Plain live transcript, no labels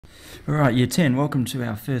Alright, Year 10, welcome to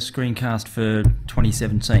our first screencast for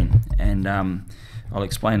 2017, and I'll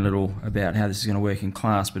explain a little about how this is going to work in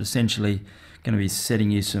class, but essentially going to be setting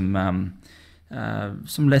you some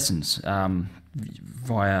lessons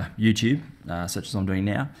via YouTube, such as I'm doing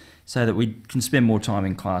now, so that we can spend more time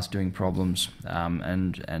in class doing problems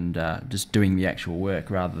and just doing the actual work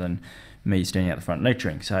rather than me standing out the front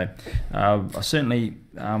lecturing. So I certainly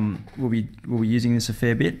will be using this a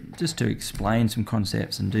fair bit just to explain some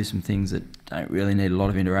concepts and do some things that don't really need a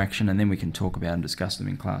lot of interaction, and then we can talk about and discuss them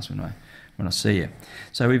in class when I see you.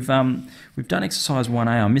 So we've done exercise 1A.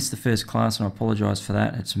 I missed the first class and I apologise for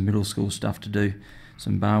that. Had some middle school stuff to do,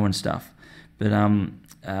 some Barwin stuff. But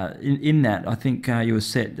in that, I think you were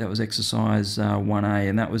set. That was exercise 1A,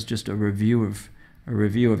 and that was just a review of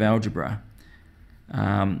algebra.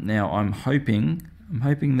 Now I'm hoping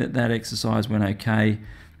that exercise went okay.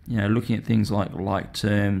 You know, looking at things like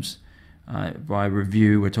terms. By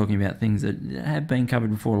review, we're talking about things that have been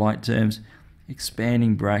covered before, like terms,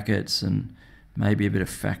 expanding brackets, and maybe a bit of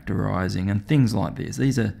factorizing and things like this.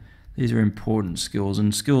 These are important skills,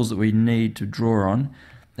 and skills that we need to draw on.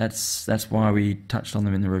 That's why we touched on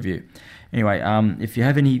them in the review. Anyway, if you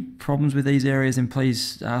have any problems with these areas, then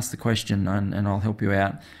please ask the question and I'll help you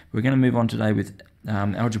out. We're going to move on today with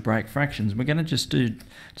algebraic fractions. We're going to just do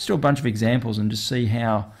a bunch of examples and just see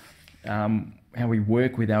how we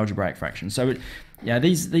work with algebraic fractions. So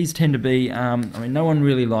these tend to be, I mean, no one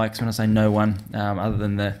really likes, when I say no one, other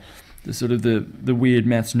than the sort of the weird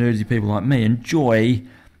maths nerdy people like me, enjoy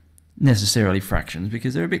necessarily fractions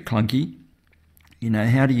because they're a bit clunky. You know,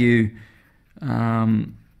 how do you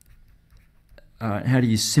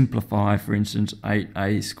simplify, for instance,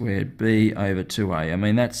 8a squared b over 2a? I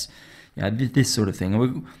mean, that's this sort of thing.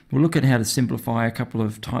 We'll look at how to simplify a couple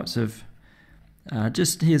of types of.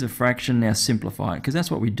 Just here's a fraction, now simplify it, because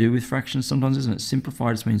that's what we do with fractions sometimes, isn't it?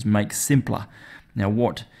 Simplify just means make simpler. Now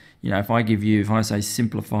if I say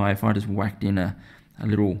simplify, if I just whacked in a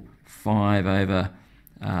little 5 over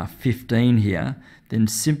 15 here, then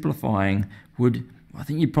simplifying I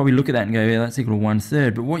think you'd probably look at that and go, yeah, that's equal to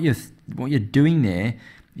 1/3. But what you're doing there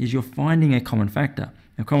is you're finding a common factor.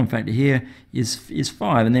 Now, common factor here is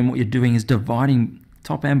 5, and then what you're doing is dividing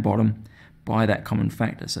top and bottom by that common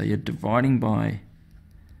factor. So you're dividing by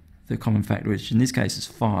the common factor, which in this case is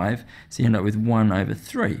 5, so you end up with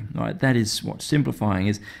 1/3. Right? That is what simplifying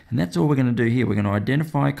is, and that's all we're going to do here. We're going to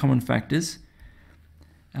identify common factors,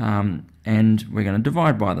 and we're going to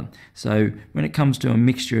divide by them. So when it comes to a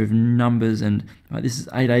mixture of numbers, and this is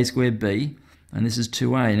 8a squared b, and this is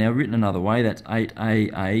 2a. Now written another way, that's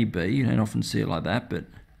 8aab. You don't often see it like that, but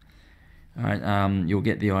all right, you'll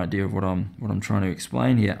get the idea of what I'm trying to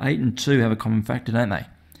explain here. 8 and 2 have a common factor, don't they?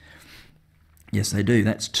 Yes, they do.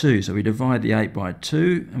 That's 2. So we divide the 8 by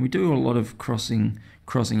 2, and we do a lot of crossing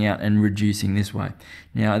out and reducing this way.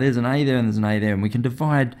 Now there's an a there and there's an a there, and we can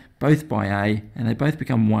divide both by a, and they both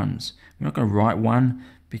become 1s. We're not going to write 1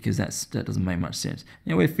 because that doesn't make much sense.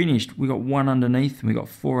 Now we're finished. We got 1 underneath, and we got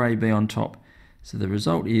 4ab on top. So the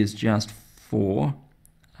result is just 4ab,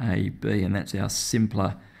 and that's our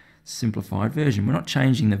simplified version. We're not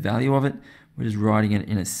changing the value of it, we're just writing it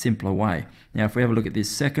in a simpler way. Now if we have a look at this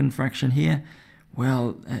second fraction here,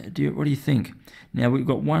 well, what do you think? Now we've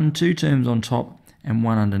got 2 terms on top and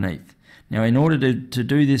 1 underneath. Now in order to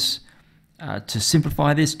do this, to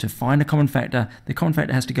simplify this, to find a common factor, the common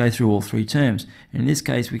factor has to go through all 3 terms. And in this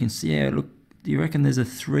case we can see, look, do you reckon there's a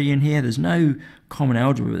 3 in here? There's no common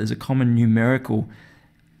algebra, but there's a common numerical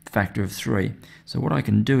factor of 3. So what I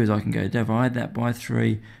can do is I can go divide that by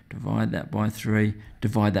 3, divide that by 3,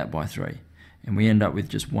 divide that by 3. And we end up with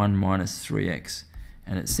just 1 minus 3x,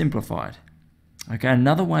 and it's simplified. Okay,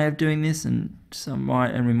 another way of doing this, and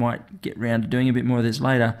we might get round to doing a bit more of this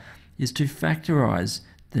later, is to factorize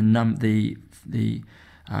the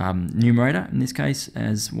numerator, in this case,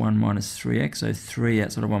 as 1 minus 3x, so 3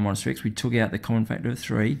 outside of 1 minus 3x. We took out the common factor of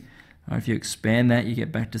 3. If you expand that, you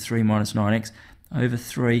get back to 3 minus 9x over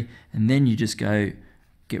 3, and then you just go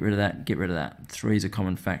get rid of that, get rid of that. 3 is a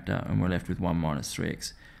common factor, and we're left with 1 minus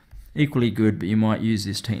 3x. Equally good, but you might use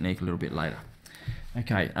this technique a little bit later.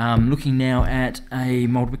 Okay, looking now at a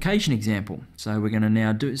multiplication example. So we're going to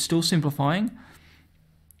now do it, still simplifying,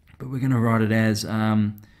 but we're going to write it as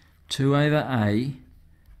 2 over a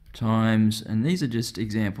times, and these are just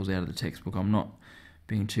examples out of the textbook. I'm not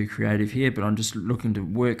being too creative here, but I'm just looking to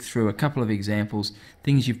work through a couple of examples,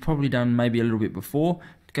 things you've probably done maybe a little bit before,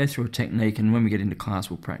 to go through a technique, and when we get into class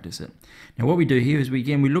we'll practice it. Now what we do here is we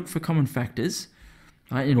look for common factors,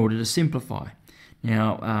 right, in order to simplify.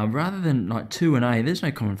 Now rather than like 2 and a, there's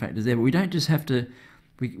no common factors there, but we don't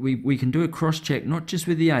we can do a cross check, not just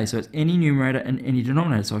with the a, so it's any numerator and any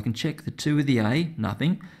denominator. So I can check the 2 with the a,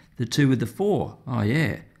 nothing. The 2 with the 4, oh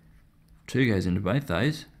yeah, 2 goes into both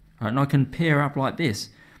those. Right, and I can pair up like this.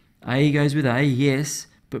 A goes with a, yes,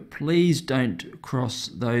 but please don't cross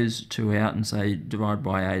those 2 out and say divide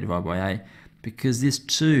by a, because this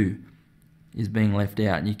 2 is being left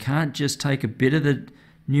out. And you can't just take a bit of the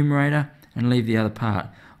numerator and leave the other part.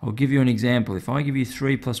 I'll give you an example. If I give you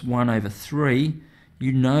 3 plus 1 over 3,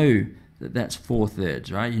 you know that that's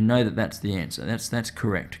 4/3, right? You know that that's the answer. That's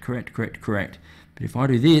correct. But if I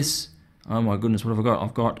do this, oh my goodness, what have I got?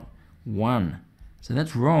 I've got 1. So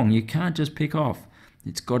that's wrong. You can't just pick off.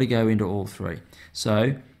 It's got to go into all 3.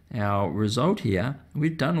 So our result here,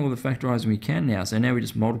 we've done all the factorising we can now. So now we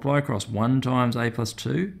just multiply across 1 times a plus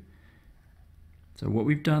 2. So what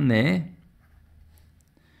we've done there,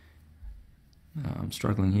 I'm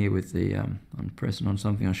struggling here with the, I'm pressing on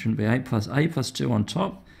something I shouldn't be. A plus 2 on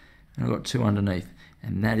top, and I've got 2 underneath.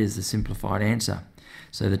 And that is the simplified answer.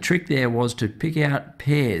 So the trick there was to pick out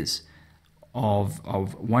pairs of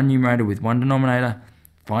one numerator with one denominator,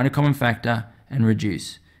 find a common factor, and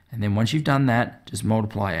reduce. And then once you've done that, just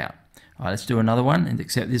multiply out. All right, let's do another one, and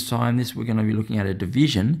except this time, we're going to be looking at a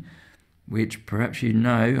division, which perhaps you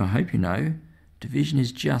know, I hope you know, division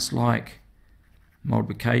is just like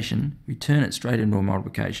multiplication. We turn it straight into a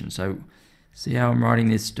multiplication. So see how I'm writing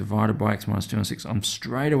this divided by x minus 2 on 6. I'm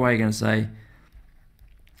straight away going to say,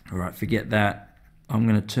 all right, forget that. I'm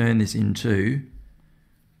going to turn this into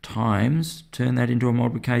times, turn that into a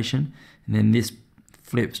multiplication, and then this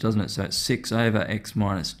flips, doesn't it? So it's 6 over x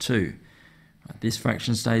minus 2. Right, this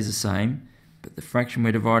fraction stays the same, but the fraction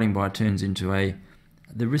we're dividing by turns into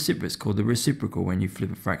the reciprocal. It's called the reciprocal when you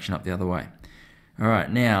flip a fraction up the other way. All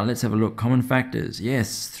right, now let's have a look. Common factors.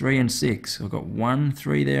 Yes, 3 and 6. I've got 1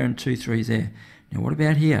 3 there and 2 3s there. Now what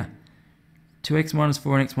about here? 2x minus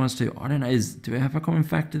 4 and x minus 2. I don't know, do we have a common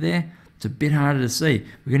factor there? It's a bit harder to see.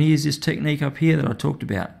 We're going to use this technique up here that I talked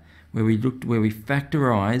about, where we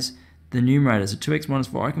factorise the numerator. So 2x minus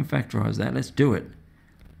 4, I can factorise that. Let's do it.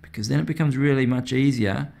 Because then it becomes really much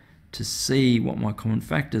easier to see what my common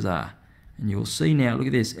factors are. And you'll see now, look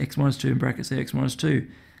at this, x minus 2 in brackets there, x minus 2.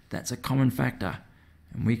 That's a common factor.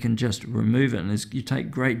 And we can just remove it. And you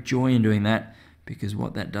take great joy in doing that, because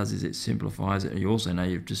what that does is it simplifies it. You also know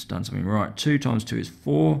you've just done something right. 2 times 2 is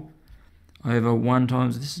 4 over 1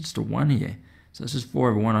 times, this is just a 1 here. So it's just 4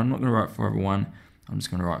 over 1. I'm not going to write 4 over 1. I'm just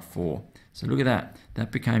going to write 4. So look at that.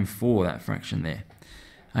 That became 4, that fraction there.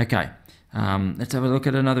 Okay, let's have a look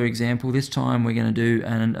at another example. This time we're going to do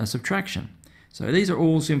a subtraction. So these are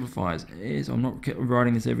all simplifiers. Yes, I'm not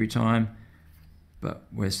writing this every time, but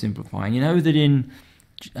we're simplifying. You know that in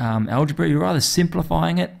algebra, you're either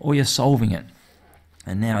simplifying it or you're solving it.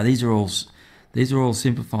 And now these are all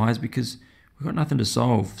simplifiers because we've got nothing to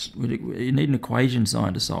solve. You need an equation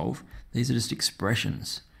sign to solve. These are just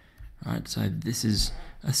expressions, right? So this is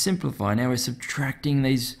a simplifier. Now we're subtracting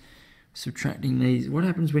these. What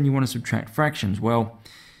happens when you want to subtract fractions? Well,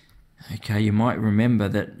 okay, you might remember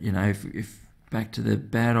that, you know, if back to the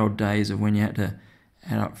bad old days of when you had to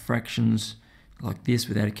add up fractions like this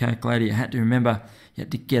without a calculator, you had to remember you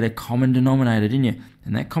had to get a common denominator, didn't you?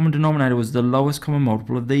 And that common denominator was the lowest common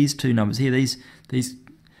multiple of these two numbers here, these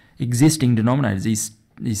existing denominators,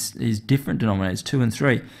 these different denominators, 2 and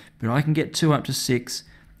 3. But I can get 2 up to 6,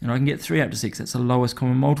 and I can get 3 up to 6. That's the lowest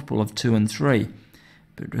common multiple of 2 and 3.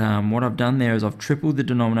 But what I've done there is I've tripled the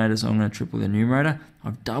denominator, so I'm going to triple the numerator.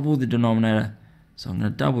 I've doubled the denominator, so I'm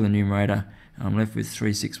going to double the numerator. And I'm left with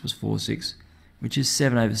 3 6 plus 4 6, which is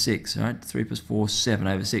 7 over 6. Right? 3 plus 4, 7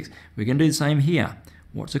 over 6. We're going to do the same here.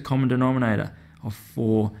 What's a common denominator of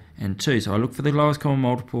 4 and 2? So I look for the lowest common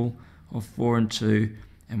multiple of 4 and 2,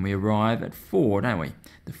 and we arrive at 4, don't we?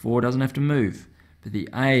 The 4 doesn't have to move. But the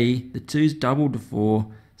 2's doubled to 4,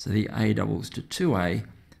 so the a doubles to 2a.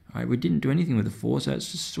 All right, we didn't do anything with the 4, so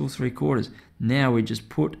it's just still 3/4. Now we just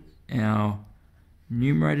put our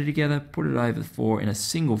numerator together, put it over 4 in a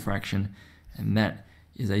single fraction, and that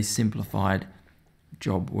is a simplified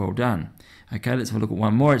job well done. Okay, let's have a look at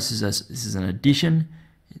one more. This is an addition.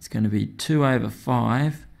 It's going to be 2 over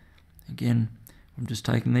 5. Again, I'm just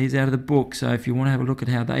taking these out of the book, so if you want to have a look at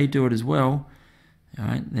how they do it as well, all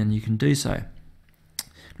right, then you can do so.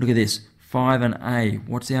 Look at this, 5 and a.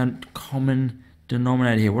 What's our common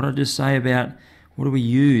denominator here? What did I just say about, what do we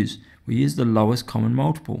use? We use the lowest common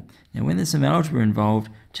multiple. Now when there's some algebra involved,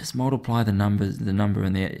 just multiply the numbers, the number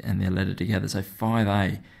and their letter together. So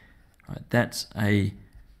 5a, right, that's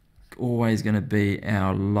always going to be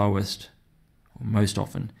our lowest, or most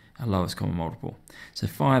often our lowest common multiple. So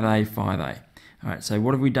 5a, 5a. All right, so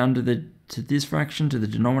what have we done to to this fraction, to the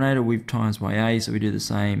denominator, we've times by a, so we do the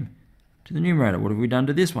same to the numerator. What have we done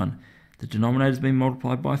to this one? The denominator's been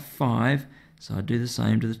multiplied by 5, so I do the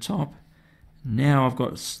same to the top. Now I've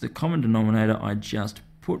got the common denominator, I just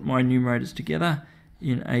put my numerators together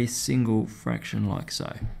in a single fraction like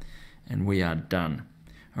so. And we are done.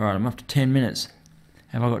 All right, I'm up to 10 minutes.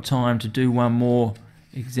 Have I got time to do one more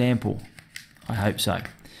example? I hope so.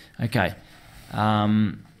 Okay,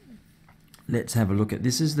 let's have a look at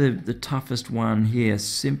this. Is the toughest one here.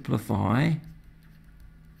 Simplify.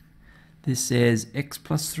 This says x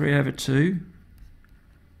plus 3 over 2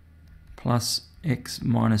 plus x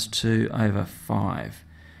minus 2 over 5.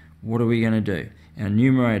 What are we going to do? Our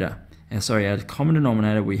numerator, our common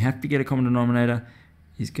denominator, we have to get a common denominator,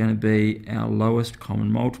 is going to be our lowest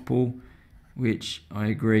common multiple, which I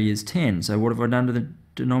agree is 10. So what have I done to the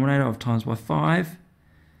denominator? I've times by 5.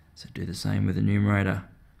 So do the same with the numerator.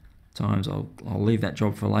 Times, I'll leave that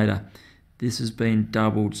job for later. This has been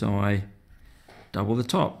doubled, so I double the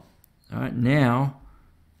top. All right, now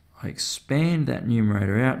I expand that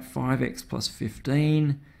numerator out. 5x plus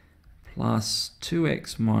 15 plus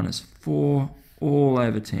 2x minus 4 all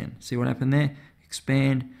over 10. See what happened there?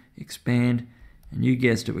 Expand, expand, and you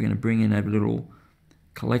guessed it, we're going to bring in a little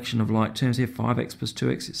collection of like terms here. 5x plus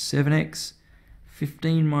 2x is 7x.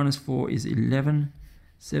 15 minus 4 is 11.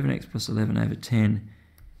 7x plus 11 over 10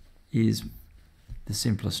 is the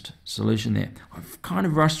simplest solution there. I've kind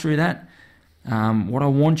of rushed through that. What I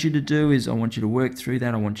want you to do is I want you to work through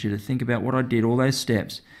that. I want you to think about what I did, all those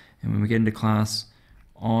steps. And when we get into class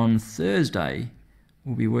on Thursday,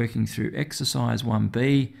 we'll be working through exercise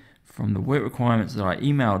 1B from the work requirements that I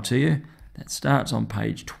emailed to you. That starts on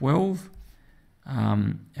page 12.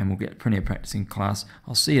 And we'll get plenty of practice in class.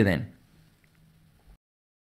 I'll see you then.